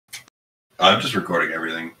I'm just recording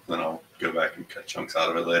everything, then I'll go back and cut chunks out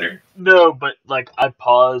of it later. No, but like I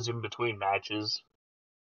pause in between matches.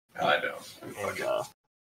 I know. And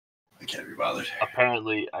I can't be bothered.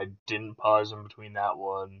 apparently I didn't pause in between that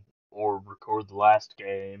one or record the last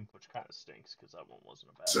game, which kind of stinks because that one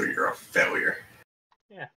wasn't a bad. So you're a failure.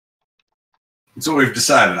 Yeah. So we've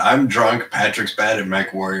decided. I'm drunk, Patrick's bad at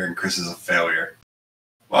Mech Warrior, and Chris is a failure.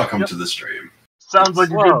 Welcome to the stream. Sounds like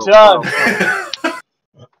a good time.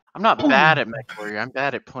 I'm not bad at Mech Warrior. I'm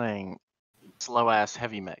bad at playing slow-ass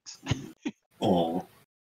heavy mechs. Oh.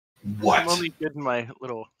 What? I'm only good in my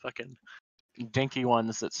little fucking dinky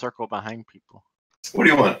ones that circle behind people. What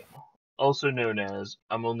do you want? Also known as,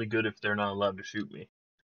 I'm only good if they're not allowed to shoot me.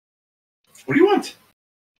 What do you want?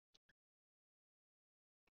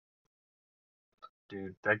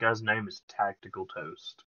 Dude, that guy's name is Tactical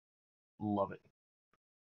Toast. Love it.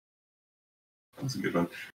 That's a good one.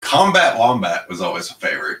 Combat Wombat was always a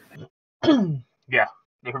favorite. Yeah,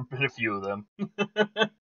 there have been a few of them.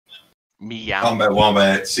 Meow. Combat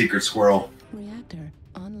Wombat, Secret Squirrel. Reactor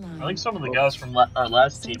online. I think some of the guys from our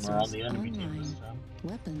last team are on the enemy team this time.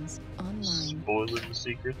 Weapons online. Spoiling the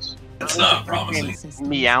secrets. That's not promising.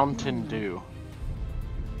 Meownton Dew.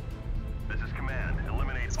 This is command.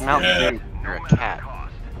 Eliminate It's all Mountain Yeah. Dew. You're a cat.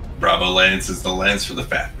 Bravo Lance is the Lance for the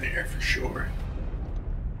fat man, for sure.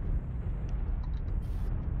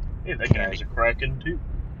 Hey, that guy's a Kraken too.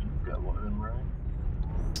 You've got one of them, right?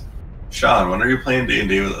 Sean, when are you playing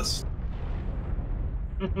D&D with us?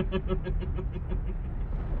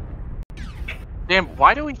 Damn,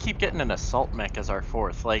 why do we keep getting an assault mech as our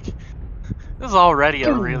fourth? Like, this is already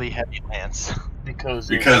a really heavy lance. Because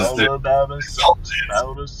Because it's all about assaults. assaults.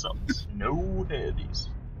 About assaults. No heavies.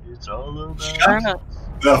 It's all about Shut assaults.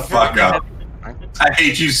 the fuck up. I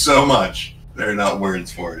hate you so much. There are not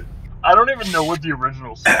words for it. I don't even know what the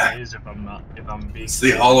original song is if I'm being It's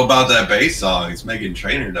the All About That Bass song. It's Megan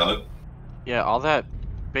Trainor, dog. Yeah, all that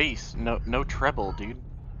bass, no treble, dude.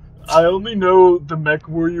 I only know the Mech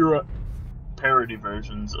Warrior parody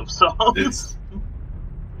versions of songs. It's-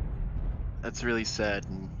 That's really sad.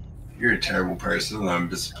 And You're a terrible person, and I'm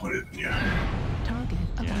disappointed in you. Target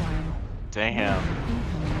acquired. damn.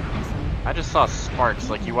 Incoming missile. I just saw sparks,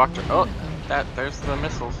 like you walked oh, there's the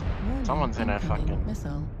missiles. Warning, Someone's in a incoming fucking...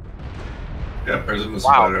 missile. Yeah, President was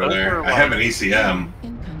Wow, right over those there. were I have an like- ECM.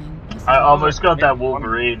 Incoming missile. I almost got that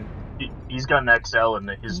Wolverine. He's got an XL and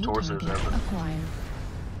his New torso's target open. acquired.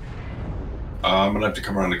 I'm gonna have to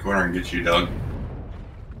come around the corner and get you, Doug.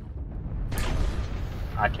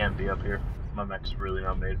 I can't be up here. My mech's really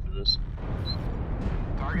not made for this.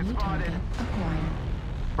 Target New spotted. target acquired.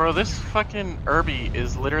 Bro, this fucking Irby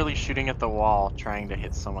is literally shooting at the wall, trying to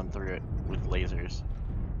hit someone through it with lasers.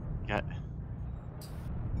 Got...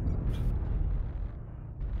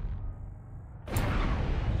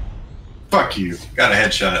 Fuck you. Got a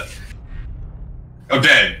headshot. I'm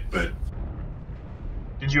dead, but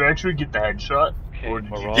Did you actually get the headshot? Or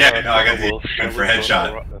did you... yeah, no, I got the good for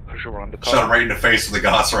headshot. Shot him right in the face with a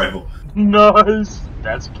Gauss rifle. Nice!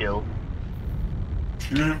 That's a kill.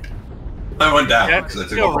 I went down Yeah, because I I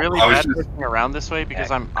took feel off. really I was bad just, pushing around this way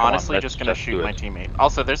because I'm come on, honestly let's just gonna just shoot do my it. teammate.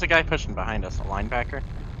 Also, there's a guy pushing behind us, a linebacker.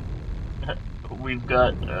 We've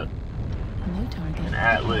got New target. an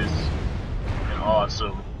Atlas and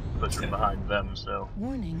Awesome pushing behind them, so...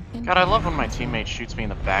 Warning. God, I love when my incoming teammate shoots me in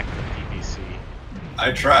the back of the PPC.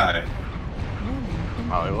 I tried. missile.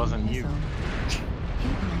 Warning. Oh, it wasn't incoming you. missile. Heat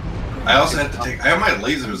level I also had to take. I have my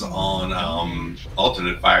lasers on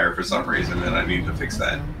alternate fire for some reason, and I need to fix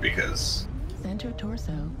that because Center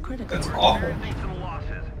torso critical. that's awful. Thanks to the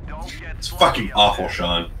losses. Don't get It's sloppy fucking out awful, there.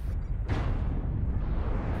 Sean.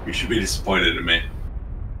 You should be disappointed in me.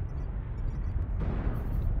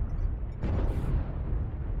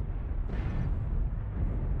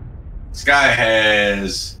 This guy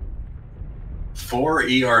has 4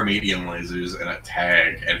 ER medium lasers and a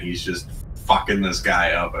tag, and he's just fucking this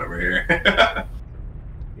guy up over here.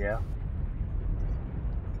 Yeah.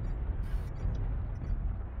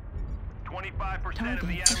 25% of the Target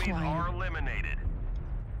enemies acquired. are eliminated.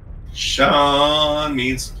 Sean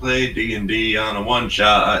needs to play D&D on a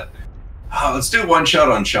one-shot. Oh, let's do one shot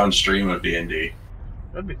on Sean's stream of D&D.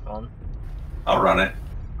 That'd be fun. I'll run it.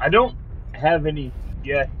 I don't have any...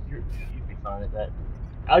 Yeah, you'd be fine at that.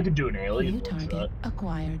 I could do an alien New one target shot.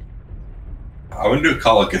 acquired. I want to do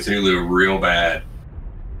Call of Cthulhu real bad.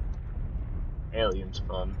 Alien's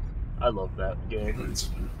fun. I love that game.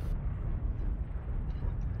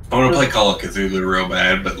 I want to play Call of Cthulhu real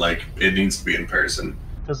bad, but like it needs to be in person.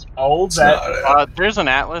 Because all It's that... not. There's an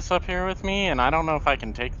Atlas up here with me, and I don't know if I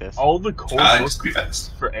can take this. all the core Just be book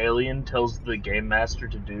fast. for Alien tells the game master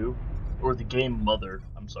to do, or the game mother,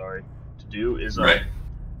 I'm sorry, to do is Right.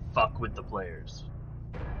 fuck with the players.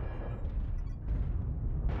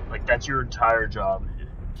 Like, that's your entire job.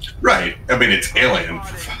 Right. I mean, it's Alien,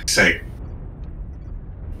 for fuck's sake.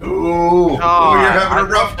 Ooh, you're having a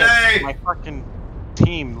rough day. My fucking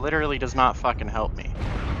team literally does not fucking help me.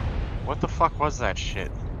 What the fuck was that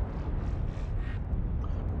shit?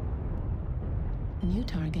 New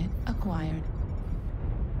target acquired.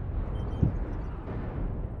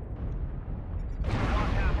 We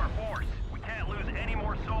lost half our force. We can't lose any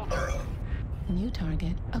more soldiers. New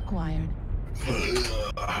target acquired. Who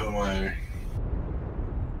am I?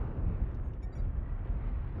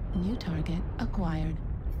 New target acquired.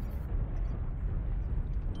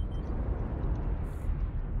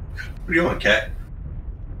 What do you want, Cat?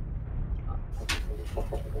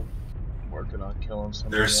 Working on killing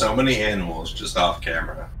somebody. There's so many animals just off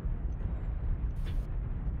camera.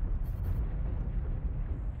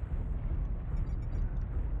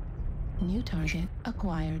 New target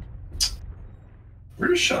acquired. Where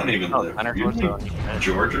does Sean even live? Center Are you torso. in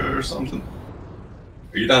Georgia or something?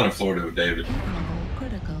 Are you down in Florida with David? Hit level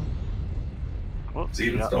critical. Whoops, Is he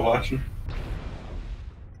even yeah. still watching?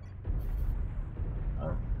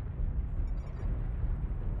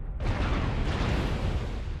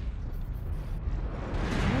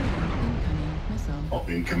 Incoming missile. Oh,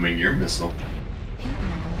 incoming your missile. Hit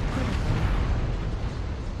level critical.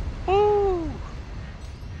 Woo!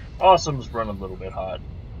 Awesome's run a little bit hot.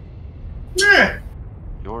 Yeah.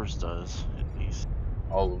 Yours does, at least.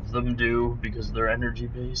 All of them do, because they're energy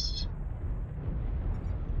based.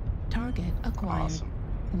 Target acquired. Awesome.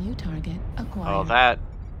 New target acquired. Oh, that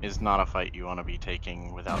is not a fight you want to be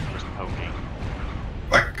taking without just poking.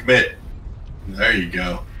 Fuck, commit. There you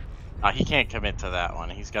go. He can't commit to that one.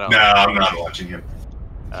 He's got No, I'm not watching him.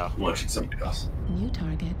 Oh. I'm watching somebody else. New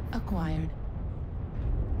target acquired.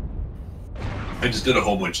 I just did a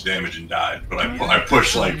whole bunch of damage and died, but I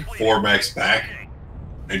pushed like 4 mechs back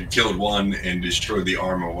and killed one and destroyed the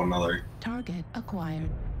arm of one other. Target acquired.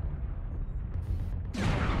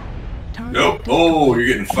 Target Nope. Oh, you're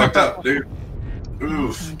getting fucked up, dude. New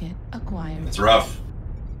Oof. target acquired. It's rough.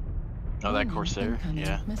 Oh, that Warning, Corsair? incoming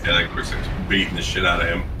Yeah. missile. Yeah, that Corsair's beating the shit out of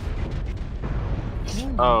him.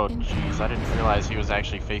 Warning, Oh, incoming. jeez, I didn't realize he was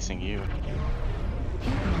actually facing you.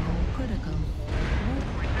 Hit level critical.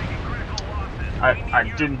 We're taking critical losses. I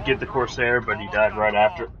didn't get the Corsair, but he died right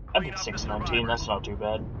after. I did 619, that's not too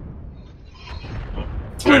bad.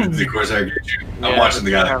 Why did the Corsair get you? I'm Yeah, watching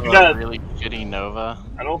the did you guy. have Yeah. a really shitty Nova.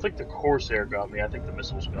 I don't think the Corsair got me, I think the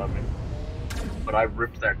missiles got me. But I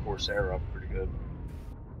ripped that Corsair up pretty good.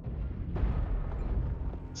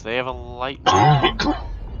 So they have a light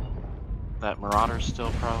that Marauder's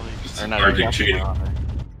still probably. It's Or an no, Arctic that's cheating. Marauder.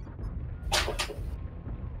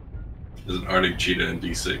 There's an Arctic cheetah in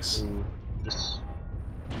D6.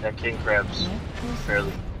 That King Crab's Left pulse.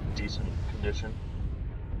 fairly decent condition.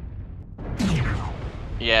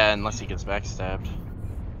 Yeah, unless he gets backstabbed.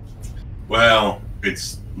 Well,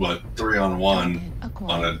 it's what 3 on 1 Target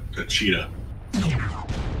acquired. on a cheetah. Auto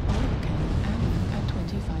cannon ammo at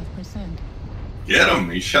 25%. Get him!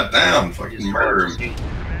 He's shut down. Fucking murder him.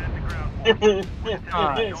 Command to ground.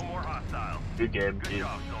 Nice. No more hostiles. Good game. Good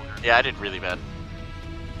job, soldiers. Yeah, I did really bad.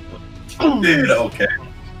 Did okay.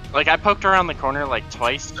 Like, I poked around the corner like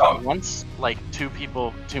twice. Oh. Once, like, 2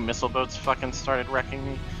 missile boats fucking started wrecking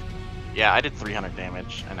me. Yeah, I did 300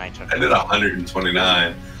 damage, and I took. I did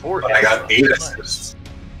 129, 4 but I got 8 Nice. assists.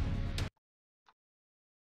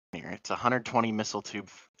 Here, it's 120 missile tube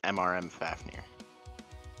MRM Fafnir.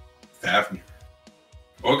 Fafnir.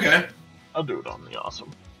 Okay. I'll do it on the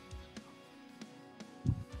awesome.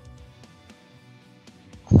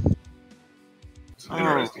 It's an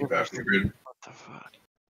interesting Fafnir grid. What the fuck?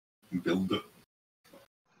 Build up.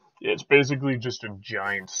 Yeah, it's basically just a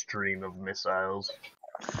giant stream of missiles.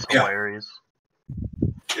 It's Yeah. hilarious.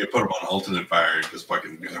 Yeah, put him on alternate fire and just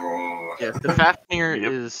fucking. Yeah, the Fafnir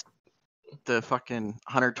Yep. is the fucking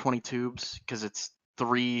 120 tubes because it's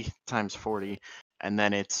 3 times 40, and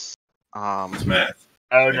then it's It's math.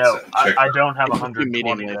 Oh Makes no, sense. I Check. don't have it's two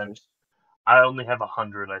 120 then. lasers. I only have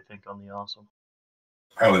 100, I think, on the awesome.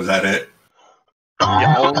 How is that it?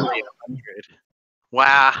 Yeah, only 100.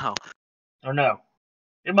 Wow. Or no,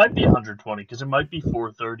 it might be 120 because it might be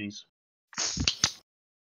 430s.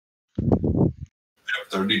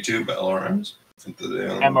 32 LRMs? I think that they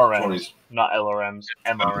are MRMs, 20s. not LRMs.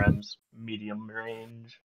 MRMs, medium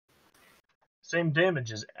range. Same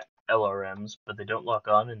damage as LRMs, but they don't lock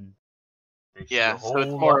on and they shoot Yeah, a so whole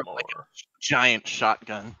it's more lot of like more. a giant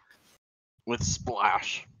shotgun with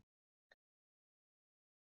splash.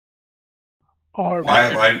 Or Why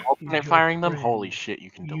have I- Alternate firing them? friends Holy shit, you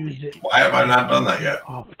can use delete it people. Why have I not done that yet?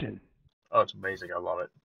 often. Oh, it's amazing. I love it.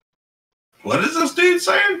 What is this dude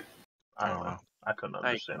saying? I don't know. I couldn't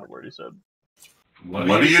understand a word he said. What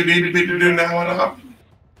do you need me to do now and up?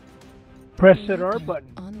 Press that R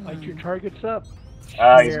button. Light your targets up.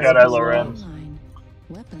 Ah, he's got Weapons LRMs. Online.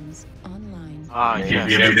 Weapons online. Ah, Yeah. yes.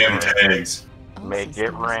 Give me them tags. All Make it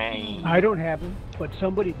systems rain. online. I don't have them, but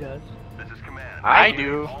somebody does. This is command. I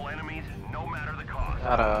do. All enemies, no matter the cost.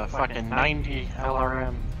 Got a fucking 90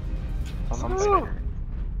 LRM. Something.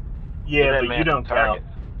 Yeah, That but man you don't target.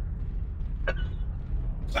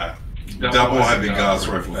 count. Double heavy Gauss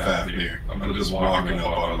rifle Fafnir. I'm just walking up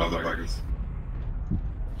on motherfuckers.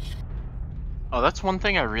 Oh, that's one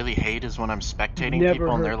thing I really hate is when I'm spectating Never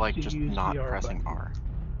people and they're hurts like to just use not the R pressing button. R.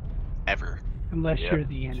 Ever. Unless Yep. you're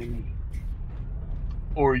the enemy.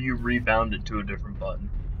 Or you rebound it to a different button.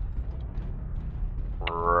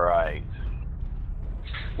 Right.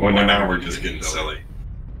 Well, now we're just getting silly.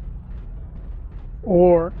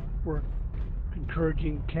 Or we're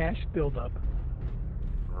encouraging cash buildup.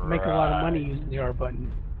 Make a lot of money using the R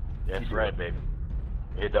button. That's right, baby.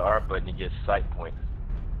 Hit the R button, you get sight points.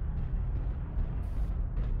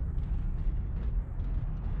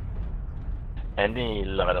 And then you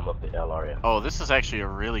light them up the LRM. Oh, this is actually a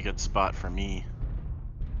really good spot for me.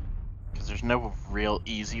 Because there's no real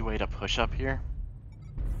easy way to push up here.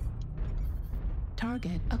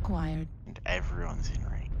 Target acquired. And everyone's in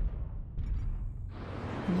range.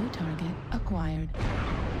 New target acquired.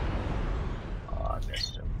 Oh, I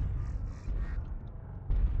missed him.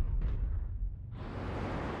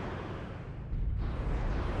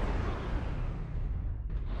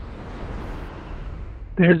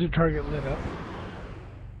 There's a target lit up.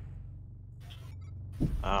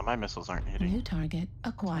 My missiles aren't hitting. New target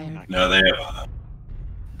acquired. No, they have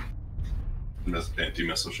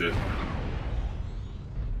anti-missile shit.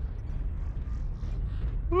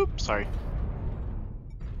 Oops, sorry.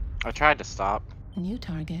 I tried to stop. New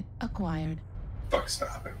target acquired. Fuck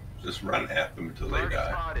stop him. Just run at them until they Target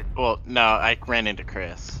die. spotted. Well, no, I ran into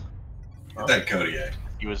Chris. Get that Kodiak.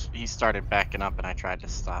 He started backing up and I tried to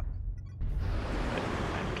stop.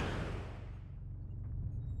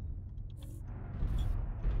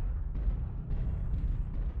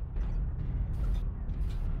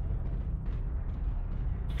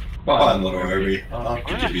 Come on, little Herbie. I'll Where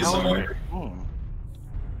the give you hell some are they more. going?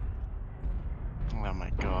 Oh my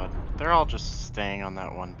god. They're all just staying on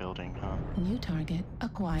that one building, huh? New target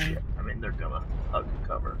acquired. I mean, they're gonna hug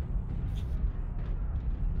cover.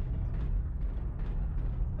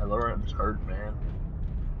 LRM's hurt, man.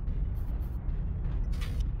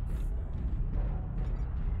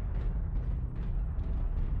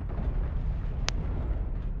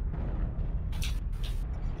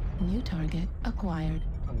 New target acquired.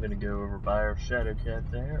 I'm gonna go over by our Shadow Cat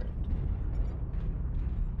there.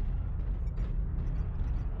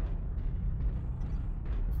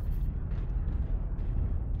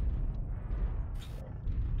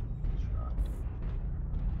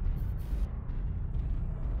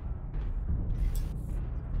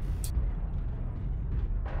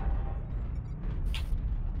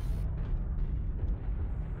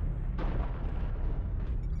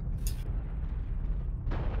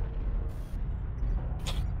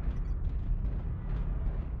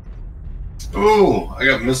 Ooh, I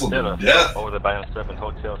got missile Dinner. to death. Over there by himself in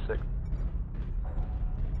Hotel 6.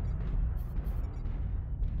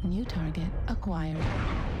 New target acquired.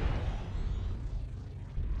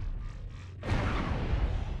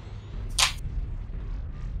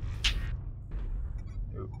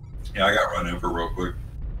 Yeah, I got run over real quick.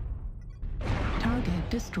 Target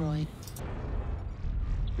destroyed.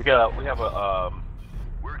 We have a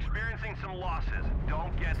We're experiencing some losses.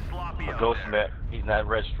 Don't get sloppy out ghost there. mech. He's not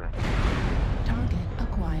registering. Target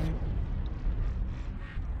acquired.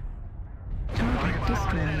 Target 25%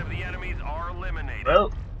 destroyed. of the enemies are eliminated.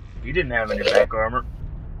 Well, you didn't have any back armor.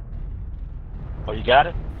 Oh, you got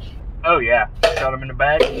it? Oh yeah, shot him in the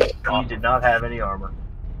back. He did not have any armor.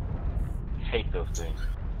 Hate those things.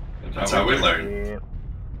 That's how we learn. Yeah.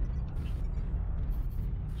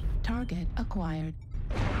 Target acquired.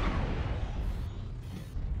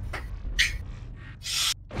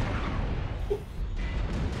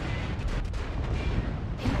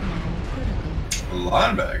 Hit level critical.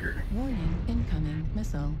 Linebacker. Warning, incoming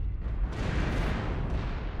missile.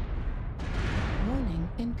 Warning,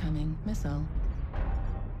 incoming missile.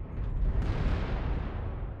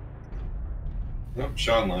 Nope,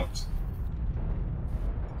 Sean left.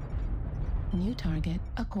 New target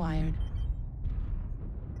acquired.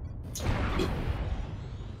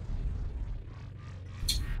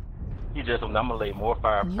 You just, I'm gonna lay more New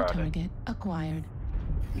firepower. target acquired.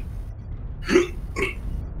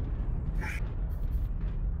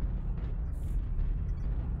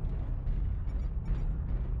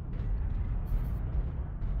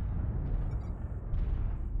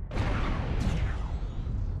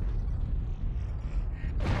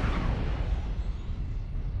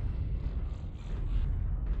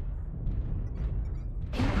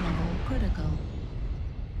 critical.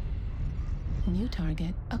 New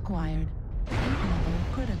target acquired. 8 level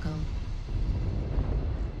critical.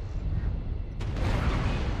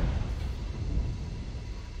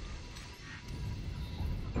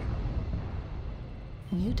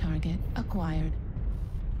 New target acquired.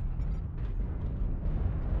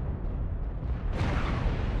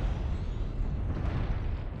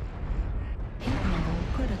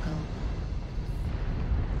 Critical.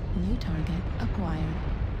 New target acquired.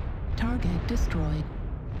 Target destroyed.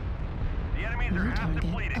 The enemies are New half target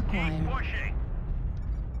depleted. Keep acquired. pushing.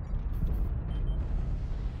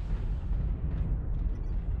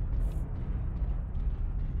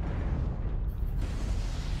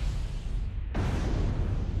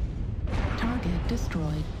 Target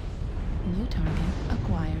destroyed. New target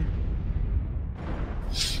acquired.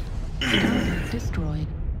 Target destroyed.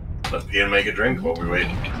 Let Ian make a drink while we wait.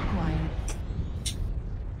 Acquired.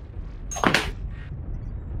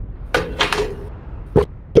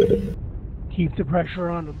 Keep the pressure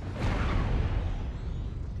on them.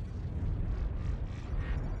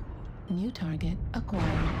 New target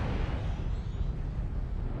acquired.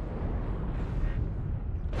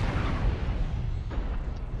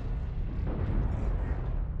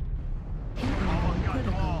 Almost got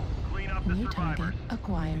them all. Critical. Clean up the New survivors. target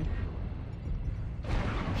acquired.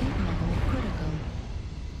 Hit level critical.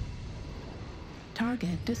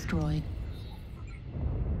 Target destroyed.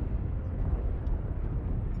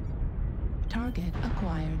 Target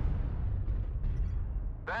acquired.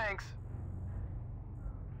 Thanks.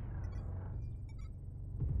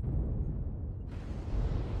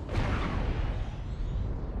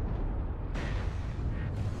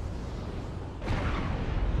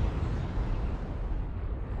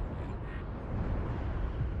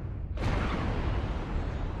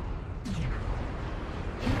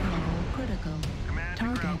 Hit level critical. Command to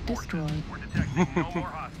Target ground forces. destroyed. We're detecting no more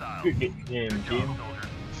hostiles. Good game, Good team. job,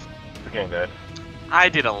 soldiers. Okay, good. I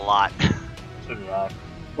did a lot. So did I.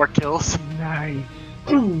 4 kills. Nice.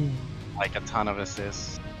 Like a ton of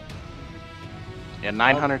assists. Yeah,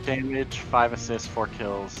 900 damage, 5 assists, 4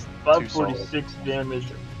 kills. 2 solo. 546 damage,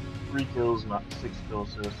 3 kills, not 6 kill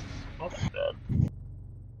assists. Not bad.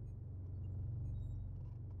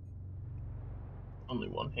 Only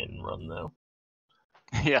one hit and run though.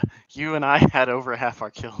 Yeah, you and I had over half our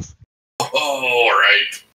kills. Oh,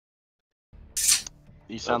 right.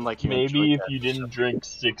 You sound like you Maybe enjoyed if that. you didn't drink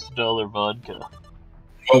 $6 vodka,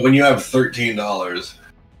 Well, when you have $13,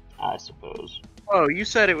 I suppose. Oh, you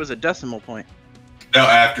said it was a decimal point. no,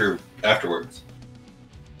 afterwards,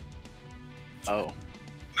 Oh.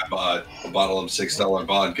 I bought a bottle of $6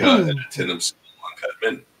 vodka and a tin of uncut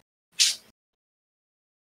mint.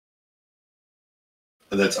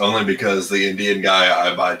 And that's only because the Indian guy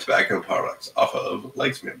I buy tobacco products off of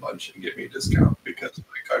likes me a bunch and give me a discount because my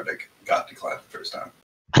card got declined the first time.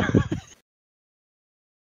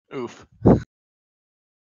 Oof.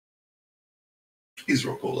 He's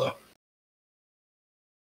real cool though.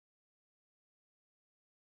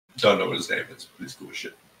 Don't know what his name is, but he's cool as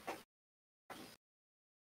shit.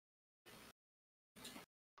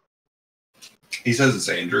 He says it's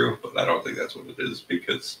Andrew, but I don't think that's what it is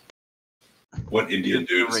because what Indian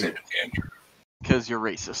dude is named Andrew? Because you're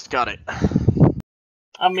racist. Got it.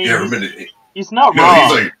 I mean, Yeah, he's not no,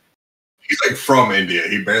 wrong. he's like from India.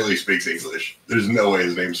 He barely speaks English. There's no way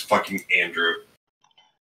his name's fucking Andrew.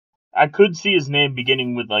 I could see his name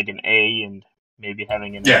beginning with like an A and maybe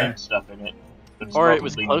having an Yeah. N stuff in it. But it's Or it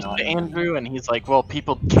was probably close not. to Andrew, and he's like, well,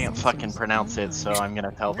 people can't fucking pronounce it, so I'm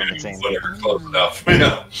gonna tell them it's Andrew. Whatever, close enough.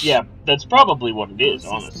 Yeah. Yeah, that's probably what it is,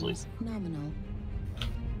 honestly. Nominal.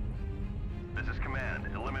 This is command.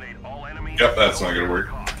 Eliminate all enemies. Yep, that's not gonna work.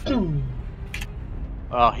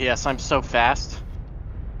 Oh, yes, I'm so fast.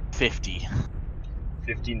 50.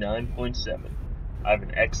 59.7. I have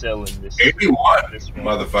an XL in this. 81, This one.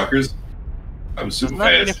 motherfuckers. I'm super Doesn't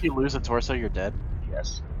that mean fast. if you lose a torso, you're dead?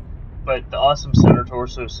 Yes. But the awesome center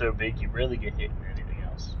torso is so big you rarely get hit in anything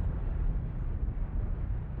else.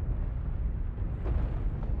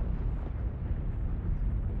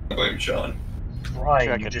 I blame Sean. Right,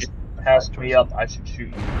 Sure, I you could just hit passed that me torso. up. I should shoot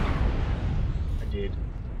you. I did.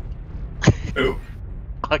 Who?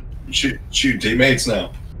 Fuck. Shoot teammates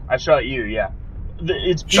now. I shot you, yeah.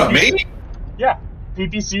 It's Shot me? Yeah.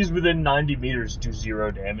 PPCs within 90 meters do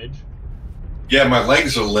 0 damage. Yeah, my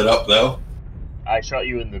legs are lit up though. I shot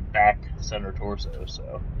you in the back center torso,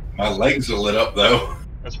 so My legs are lit up though.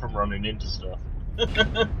 that's from running into stuff.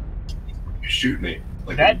 You shoot me.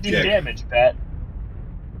 Like a That did dick. damage, Pat.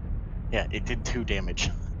 Yeah, it did 2 damage.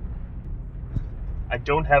 I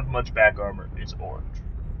don't have much back armor. It's orange.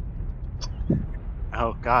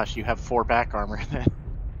 Oh gosh, you have 4 back armor then.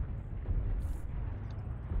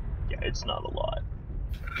 It's not a lot.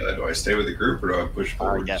 Do I stay with the group or do I push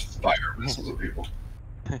forward and yes. just fire missiles at people?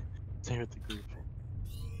 Stay with the group.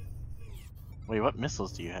 Wait, what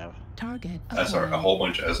missiles do you have? Target SR, a acquired. whole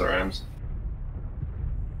bunch of SRMs.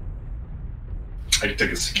 I could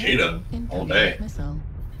take a cicada all Incoming day. Missile. Come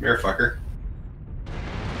here, fucker.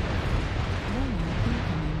 Warning,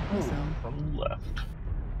 incoming missile. From the left.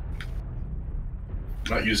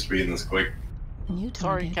 I'm not used to being this quick. New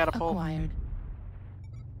Sorry, target catapult. acquired.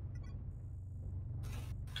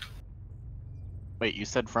 Wait, you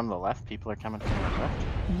said from the left? People are coming from the left?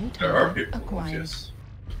 New There are target people. acquired. Yes.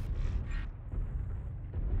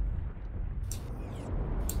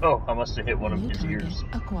 Oh, I must have hit one of New his target ears.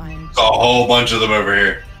 acquired. There's a whole bunch of them over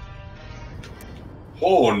here.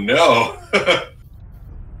 Oh no!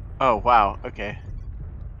 Oh, wow, okay.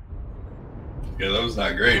 Yeah, that was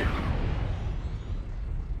not great.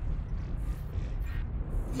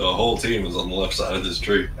 The whole team was on the left side of this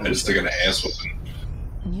tree. I just took an ass whooping.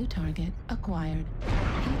 New target acquired.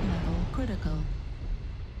 Heat level critical.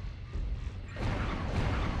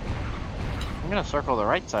 I'm gonna circle the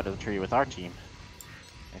right side of the tree with our team.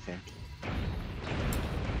 I think.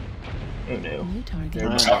 Oh no. New target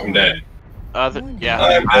I'm acquired. dead. Warning, Yeah,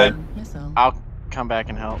 I'm dead. Missile. I'll come back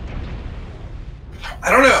and help.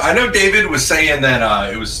 I don't know. I know David was saying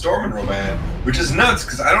that it was storming real bad, which is nuts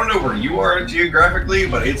because I don't know where you are geographically,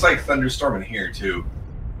 but it's like thunderstorming here too.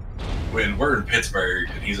 When we're in Pittsburgh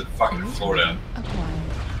and he's in fucking Florida, Acquired.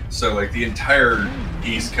 so like the entire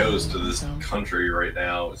east coast of this country right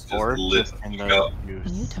now is just Or lit just in up. those New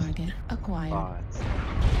use target acquired. spots.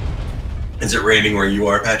 Is it raining where you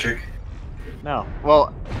are, Patrick? No.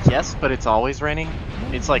 Well, yes, but it's always raining.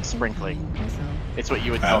 It's like Warning, sprinkling. incoming missile. It's what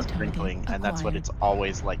you would call Oh. sprinkling, and that's what it's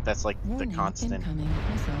always like. That's like the Warning, constant. incoming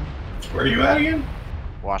missile. Where are you at again?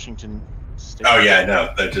 Washington State. Oh yeah, I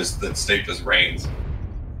know. That state just rains.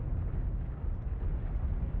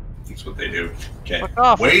 That's what they do. Okay. Fuck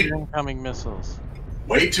off with Way your incoming missiles.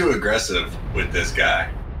 way too aggressive with this guy.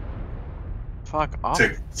 Fuck off.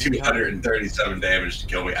 Took 237 damage to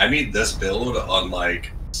kill me. I need this build on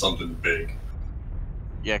like something big.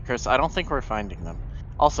 Yeah, Chris, I don't think we're finding them.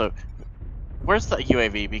 Also, where's the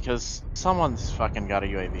UAV? Because someone's fucking got a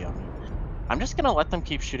UAV on me. I'm just gonna let them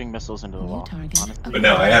keep shooting missiles into the New wall. target Honestly. But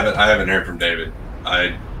no, I haven't heard from David.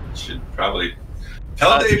 I should probably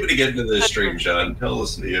tell David to get into this stream, Sean. He'll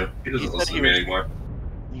listen to you. He doesn't He said listen he to me was- anymore.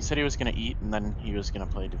 He said he was gonna eat and then he was gonna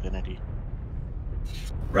play Divinity.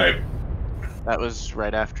 Right. That was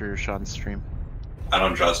right after Sean's stream. I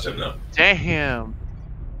don't trust him though. Damn!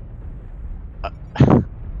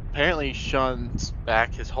 Apparently Sean's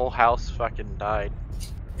back, his whole house fucking died.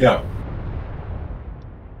 Yeah. Okay,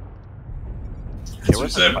 That's where's what the he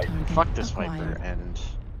said. Viper? Fuck this Viper Acquired. and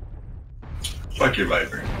Fuck your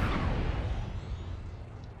Viper.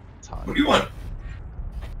 it's hot. What do you want?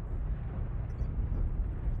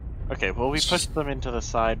 Okay, well we pushed them into the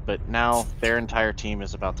side, but now their entire team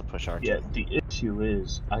is about to push our Yeah, team. the issue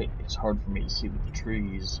is, it's hard for me to see with the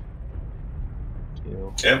trees.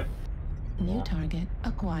 Too. Yep. New Yeah. target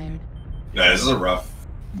acquired. No, this is a rough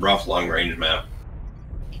long range map.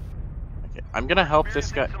 Okay, I'm gonna help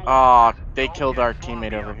this guy. Aw, they killed our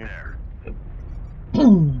teammate over here.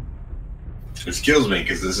 Which kills me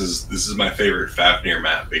because this is my favorite Fafnir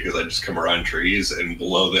map because I just come around trees and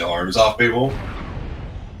blow the arms off people.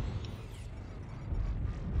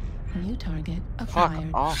 New target Fuck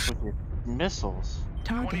acquired. off with your missiles.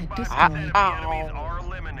 Target 25% destroyed. of the enemies are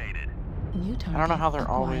eliminated. New target I don't know how they're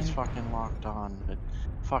always acquired. fucking locked on, but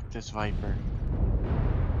fuck this Viper.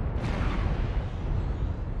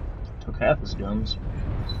 Took half his guns.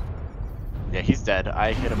 Yeah, he's dead.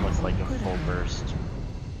 I hit him with like a full burst.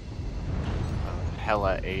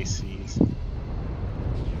 Hella ACs. The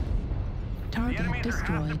Target enemies are half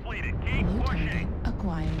destroyed. depleted. Keep New target pushing.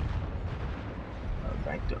 acquired. Oh,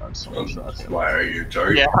 thank God, someone shot him. Why are you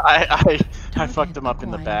targeting? Yeah, I Target fucked him up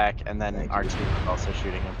in the acquired. back, and then Thank our you. team was also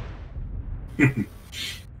shooting him.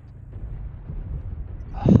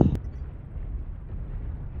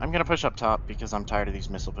 I'm gonna push up top because I'm tired of these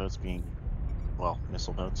missile boats being, well,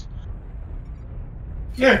 missile boats.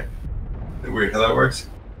 Yeah. Weird how that works.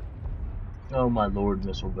 Oh my lord,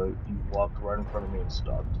 missile boat! You walked right in front of me and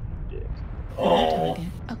stopped. You dick. New Oh. target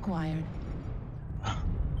acquired.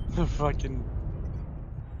 The fucking.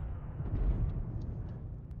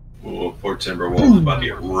 Ooh, poor Timberwolf about to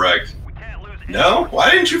get wrecked. We can't lose any No? more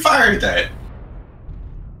Why didn't you fire at that?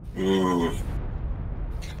 Ooh.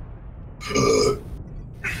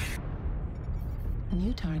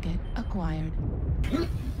 New target acquired.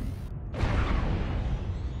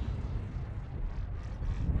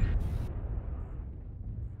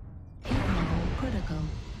 Heat level critical.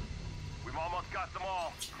 Got them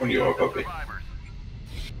all. When you woke up.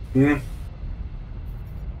 Survivors.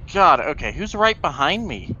 God, okay, who's right behind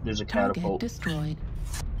me? There's a Target catapult. destroyed.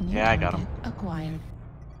 New Yeah, I got target acquired.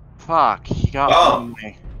 Fuck, he got Oh.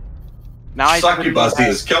 me. Now I literally Succubusy have-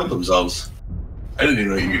 has killed themselves. I didn't even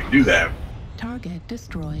know you could do that. Target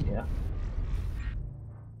destroyed. Yeah.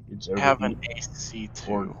 It's have an overheat. AC2.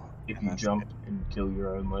 Or if and you that's jump it. and kill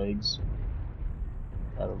your own legs,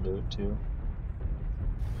 that'll do it too.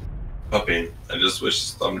 Puppy. I just wish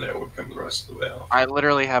his thumbnail would come the rest of the way off. I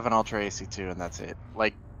literally have an Ultra AC2 and that's it.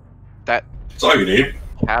 Like, that That's all you need.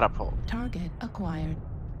 catapult. Target acquired.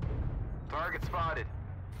 Target spotted.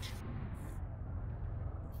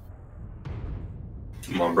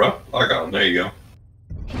 Come on, bro. Lock on. There you go.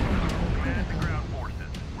 Command to ground forces.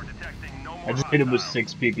 We're detecting no more I just hit him with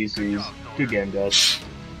hostiles. 6 PPCs. Good game, guys.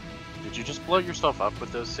 Did you just blow yourself up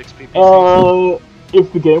with those 6 PPCs?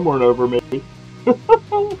 If the game weren't over, maybe.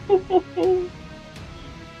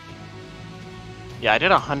 Yeah, I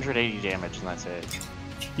did 180 damage and that's it.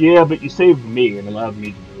 Yeah, but you saved me and allowed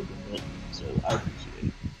me to do a good bit, so I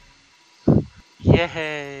appreciate it.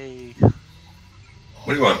 Yay!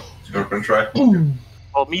 What do you want? You want to try?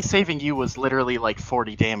 Well, me saving you was literally like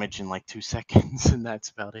 40 damage in like 2 seconds, and that's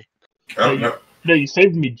about it. Oh, no. No, you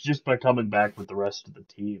saved me just by coming back with the rest of the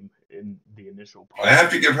team in the initial part. I have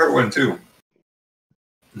to give her one, too.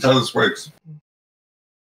 That's how this works.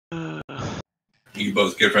 You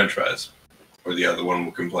both get french fries. Or the other one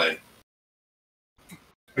will complain.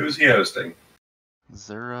 Who's he hosting? Is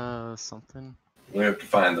there something? We have to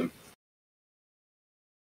find them.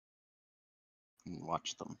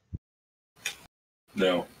 Watch them.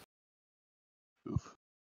 No. Oof.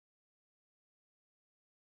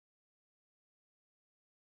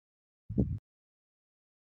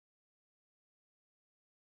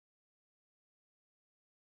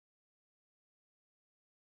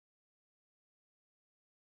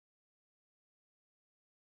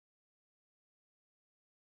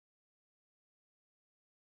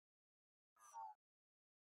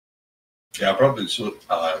 Yeah, I'll probably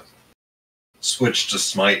switch to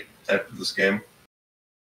Smite after this game.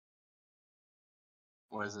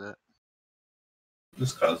 What is it?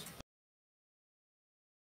 Just cause.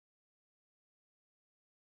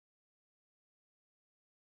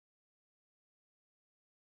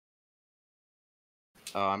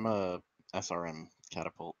 Oh, I'm a SRM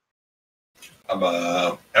catapult. I'm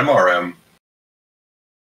a MRM.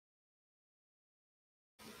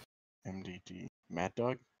 MDD. Mad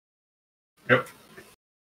Dog? Yep.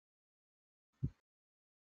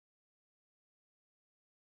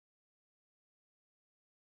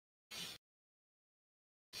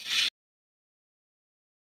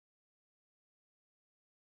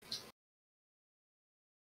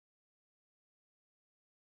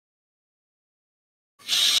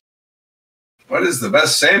 What is the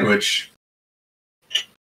best sandwich?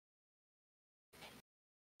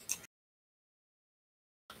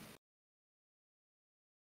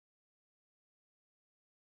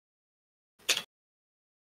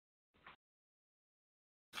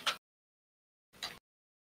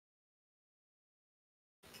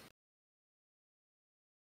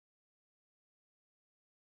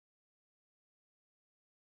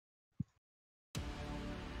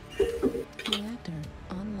 Reactor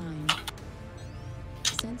online.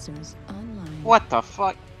 Sensors online. What the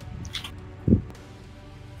fuck?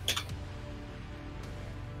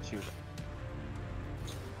 Shoot.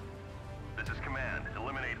 This is command.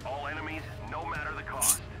 Eliminate all enemies, no matter the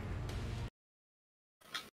cost.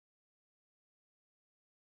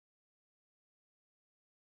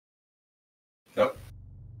 Yep.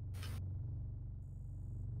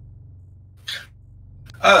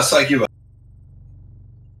 Succubus.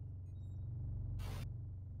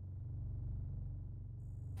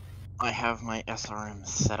 I have my SRM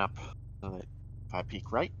set up so that if I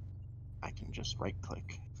peek right, I can just right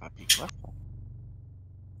click. If I peek left, I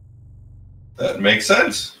That makes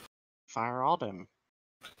sense. fire all them.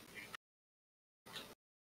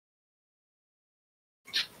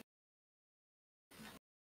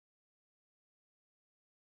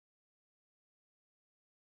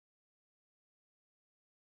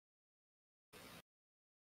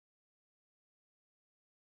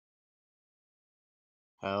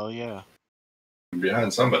 Hell yeah.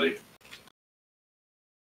 Behind somebody.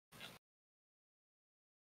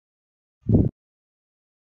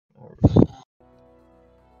 Alright.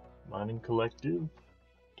 Mining Collective.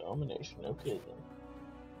 Domination. Okay then.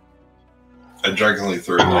 I drunkenly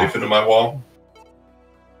threw a knife into my wall.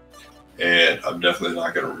 And I'm definitely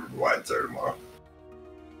not going to remember why it's there tomorrow.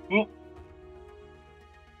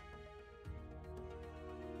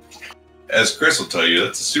 As Chris will tell you,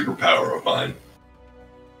 that's a superpower of mine.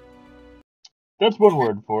 That's one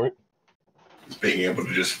word for it. Is being able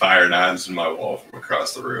to just fire knives in my wall from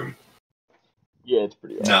across the room. Yeah, it's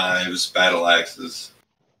pretty awesome. Knives, battle axes.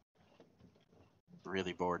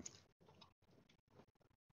 Really bored.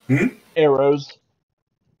 Arrows.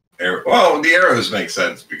 Well, the arrows make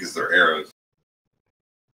sense because they're arrows.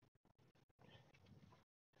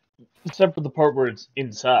 Except for the part where it's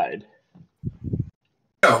inside.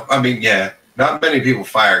 No, I mean, yeah. Not many people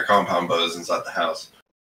fire compound bows inside the house.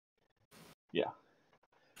 Yeah.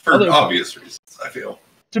 For Although, obvious reasons, I feel.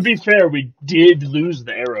 To be fair, we did lose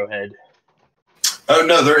the arrowhead. Oh,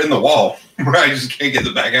 no, they're in the wall. I just can't get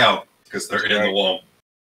them back out because they're in the wall.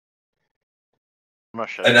 I'm not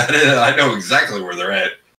sure. And I know exactly where they're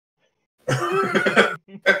at.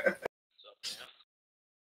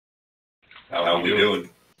 How are we doing?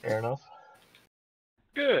 Fair enough.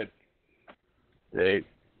 Good. Hey.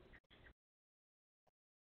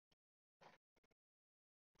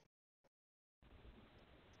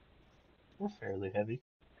 We're fairly heavy.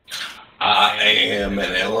 I am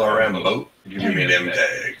an LRM boat. Give me them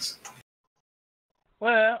tags.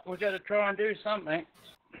 Well, we got to try and do something.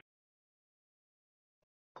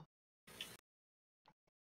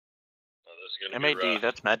 MAD,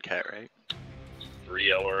 that's Medcat, right? 3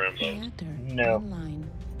 LRM boats. Reactor No. online.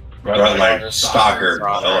 But like Stalker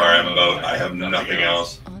LRM boat, I have nothing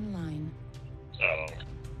else. Online. So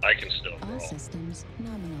I can still All roll. systems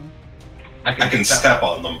nominal. I can step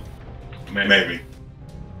on them. Maybe.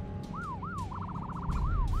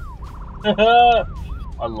 I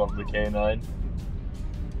love the K9.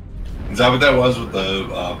 Is that what that was with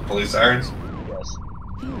the police sirens? Yes.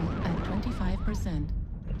 Fuel at 25%.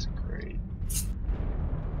 That's great.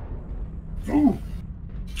 Ooh.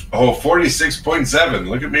 Oh, 46.7.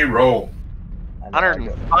 Look at me roll.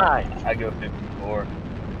 105. I go 54.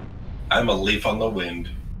 I'm a leaf on the wind.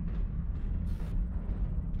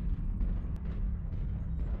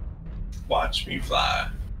 Watch me fly.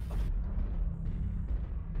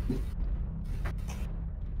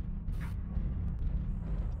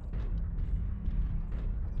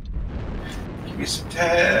 Give me some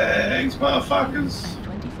tags, motherfuckers.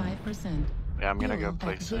 At 25%. Yeah, I'm gonna go Fuel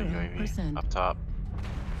place at a UAV 0%. up top.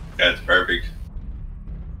 That's perfect.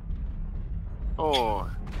 Oh,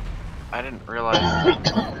 I didn't realize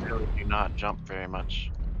I really do not jump very much.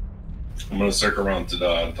 I'm gonna circle around to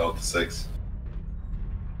Delta 6.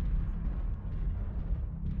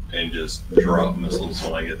 And just drop missiles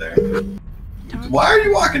when I get there. Why are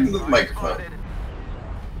you walking to the microphone?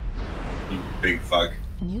 You big fuck.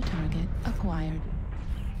 New target acquired.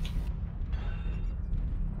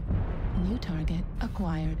 New target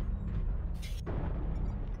acquired.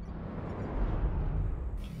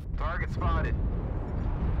 Target spotted.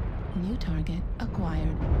 New target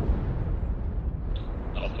acquired.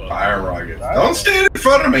 Fire rocket. Don't stand in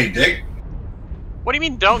front of me, Dick. What do you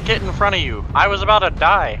mean don't get in front of you? I was about to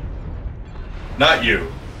die. Not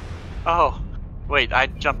you. Oh, wait, I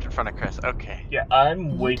jumped in front of Chris. Okay. Yeah,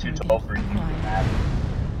 I'm way too tall for you to have.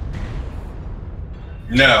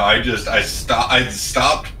 No, I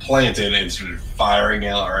stopped planting and started firing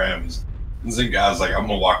LRMs. I was like, I'm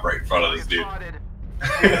gonna walk right in front of this dude.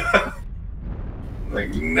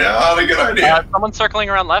 Like, not a good idea. Someone's circling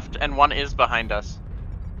around left, and one is behind us.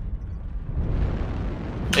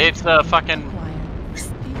 It's the fucking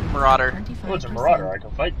Acquired. Marauder. Oh, it's a Marauder. I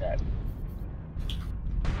can fight that.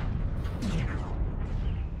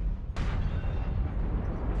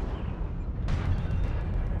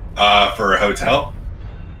 For a hotel?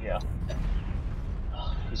 Yeah.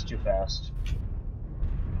 He's too fast.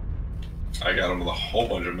 I got him with a whole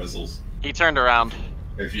bunch of missiles. He turned around.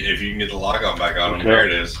 If you can get the lock on back on him, there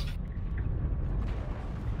it is.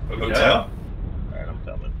 Hotel? Alright, I'm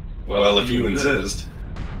coming. Well, if you insist.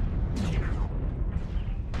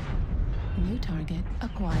 New target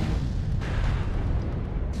acquired.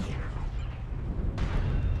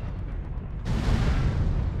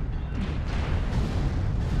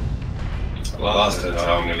 Lost it,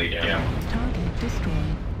 so I'm gonna get him. Target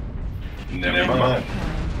destroyed. Never mind.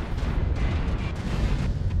 Acquired.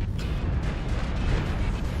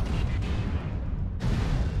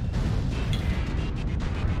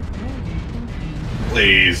 Warning incoming.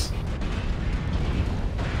 Please.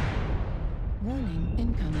 Warning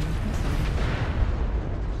incoming missile.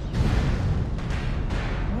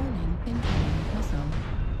 Warning incoming missile.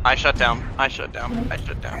 I shut down. I shut down. I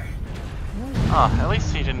shut down. Warning. Oh, at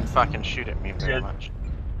least he didn't fucking shoot at me very Yeah. much.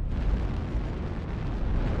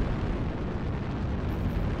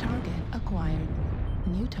 Target acquired.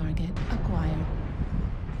 New target acquired.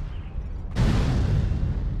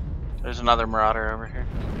 There's another Marauder over here.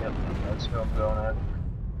 Yep, that's who I'm going at.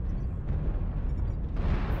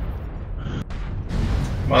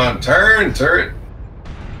 Come on, turn, turret.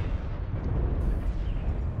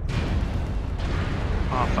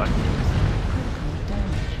 Oh fuck.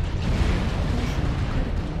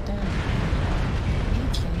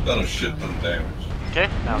 Done a shit ton of damage. Okay,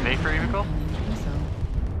 now Vapor Vehicle.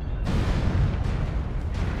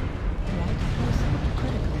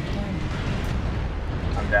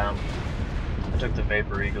 I'm down. I took the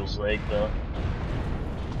Vapor Eagle's leg though.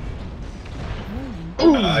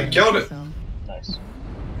 I killed it. Nice.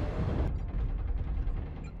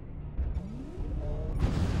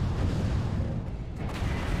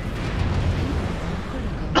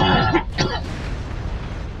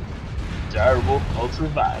 Terrible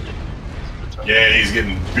ultraviolet. Yeah, he's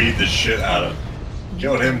getting beat the shit out of.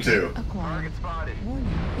 Killed him too. Target spotted.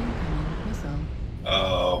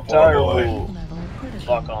 Oh, poor boy. Terrible.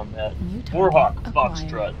 Fuck on that. Warhawk,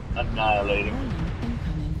 Foxtrot, annihilating.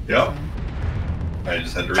 Yep. I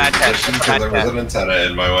just had to reposition because there was an antenna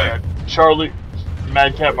in my way. Charlie,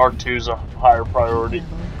 Madcat Mark II is a higher priority.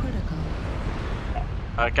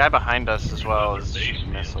 Guy behind us as well is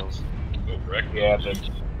shooting missiles. Yeah, but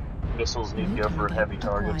missiles need to go for heavy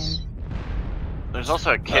targets. There's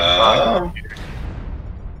also a kit box.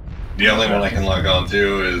 The only one I can log on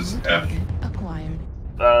to is F.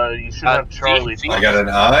 You should have Charlie. I got an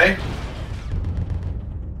I.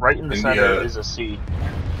 Right in the center is a C.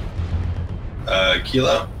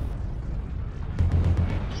 Kilo.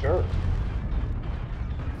 Sure.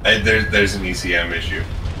 There's an ECM issue.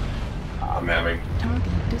 I'm having.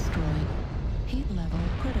 Target destroyed. Heat level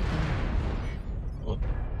critical.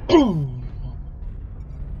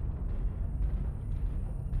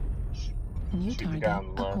 New Shoot the target guy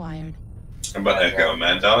on the left. acquired. How about Echo,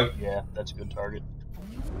 Mad Dog? Yeah, that's a good target.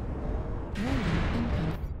 Warning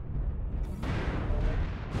incoming.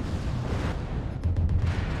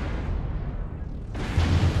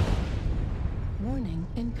 Warning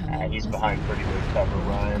incoming. Ah, he's missile. behind pretty good cover,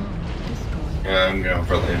 Ryan. Destroyed. Yeah, I'm going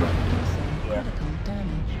for Lima. Yeah. Critical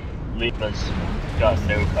damage. Lima's got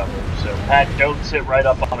no cover, so Pat, don't sit right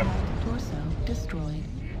up on him. Torso destroyed.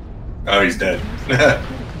 Oh, he's dead. Critical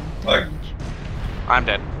Fuck. damage. I'm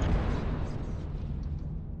dead.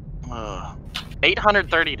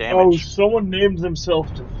 830 Oh, damage. someone named themselves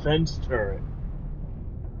Defense Turret.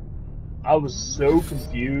 I was so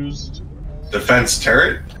confused. Defense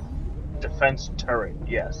turret? Defense Turret,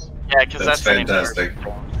 yes. Yeah, because That's the name of our- fantastic.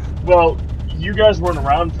 Well, you guys weren't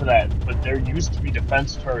around for that, but there used to be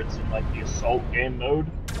defense turrets in like the assault game mode,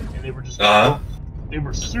 and they were just they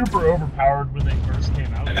were super overpowered when they first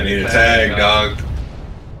came out. I need a tag, dog.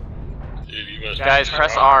 Dude, you must Guys,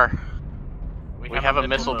 press R. We have a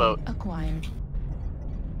missile boat. Acquired.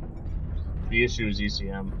 The issue is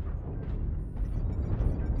ECM.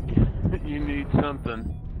 You need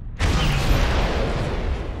something.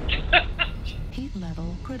 Heat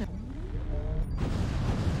level critical.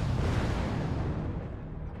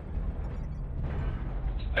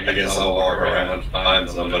 I guess I'll walk around and find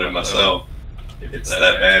somebody myself. It's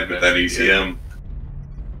that bad with that ECM.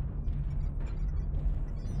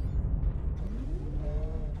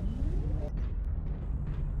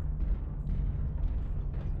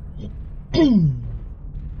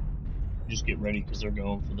 Just get ready because they're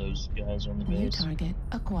going for those guys on the New base. target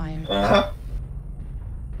acquired. Uh-huh.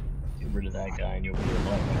 Get rid of that guy and you'll be a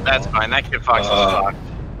lot more. That's fine. That kid Fox is fucked.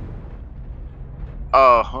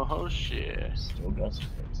 Oh shit. Still got some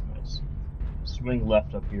things nice. Swing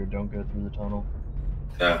left up here. Don't go through the tunnel.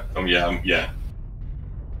 Yeah.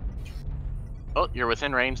 Oh, you're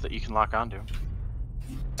within range that you can lock onto.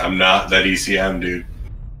 I'm not that ECM, dude.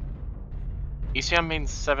 ECM means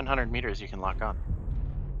 700 meters you can lock on.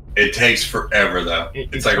 It takes forever, though. It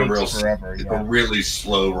It's like a real, takes forever, it's yeah. a really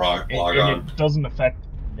slow log And on. it doesn't affect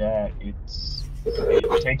that.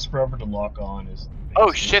 It takes forever to lock on.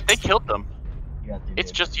 Oh shit, they killed them. Yeah, they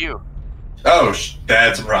It's did. just you. Oh,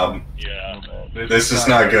 that's a problem. Yeah. This is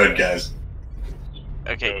not good, guys.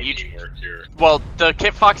 Okay, you. Doesn't work here. Well, the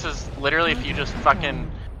Kit Fox is literally if you just fucking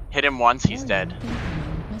hit him once, he's dead.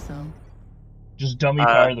 Incoming missile. Just dummy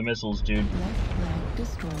fire the missiles, dude. Left leg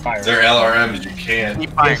destroyed. Fire. They're LRMs, you can't. Keep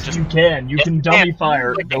firing. Yes, Just you can. You can dummy can't.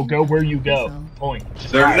 fire. They'll go where you go. Missile. Point.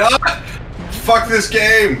 Just They're fire. not! Fuck this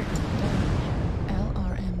game!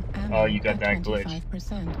 LRM ammo Oh, you got at that glitch.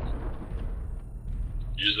 25%.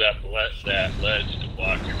 Use that ledge to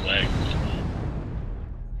block your legs.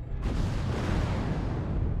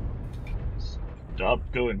 Stop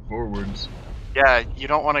going forwards. Yeah, you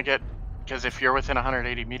don't want to get because if you're within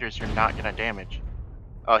 180 meters, you're not gonna damage.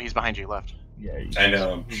 Oh, he's behind you, left. Yeah. I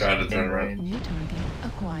know, I'm trying to he's turn in around. range. New target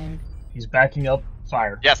acquired. He's backing up.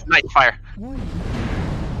 Fire. Yes, nice fire. Warning.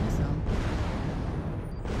 Missile.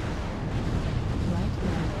 Right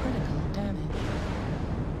now, critical damage.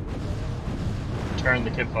 Turn.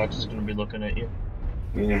 The Kit Fox is going to be looking at you.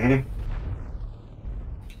 Mm-hmm.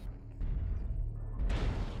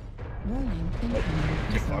 Warning. Kit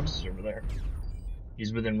Incoming Fox is over there.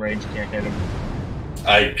 He's within range. Can't hit him.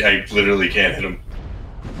 I literally can't hit him.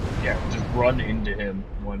 Yeah, just run into him.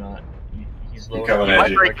 Why not? He's low Coming enough at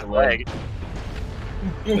to you. break the leg.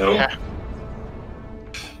 Nope. Yeah.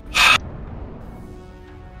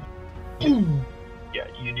 Yeah,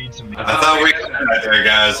 you need some. I thought we got that there,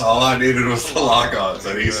 guys. All I needed was the lock on,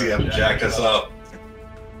 so ECM jacked us up.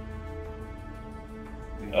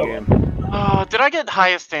 Oh, Oh, did I get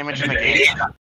highest damage in the game?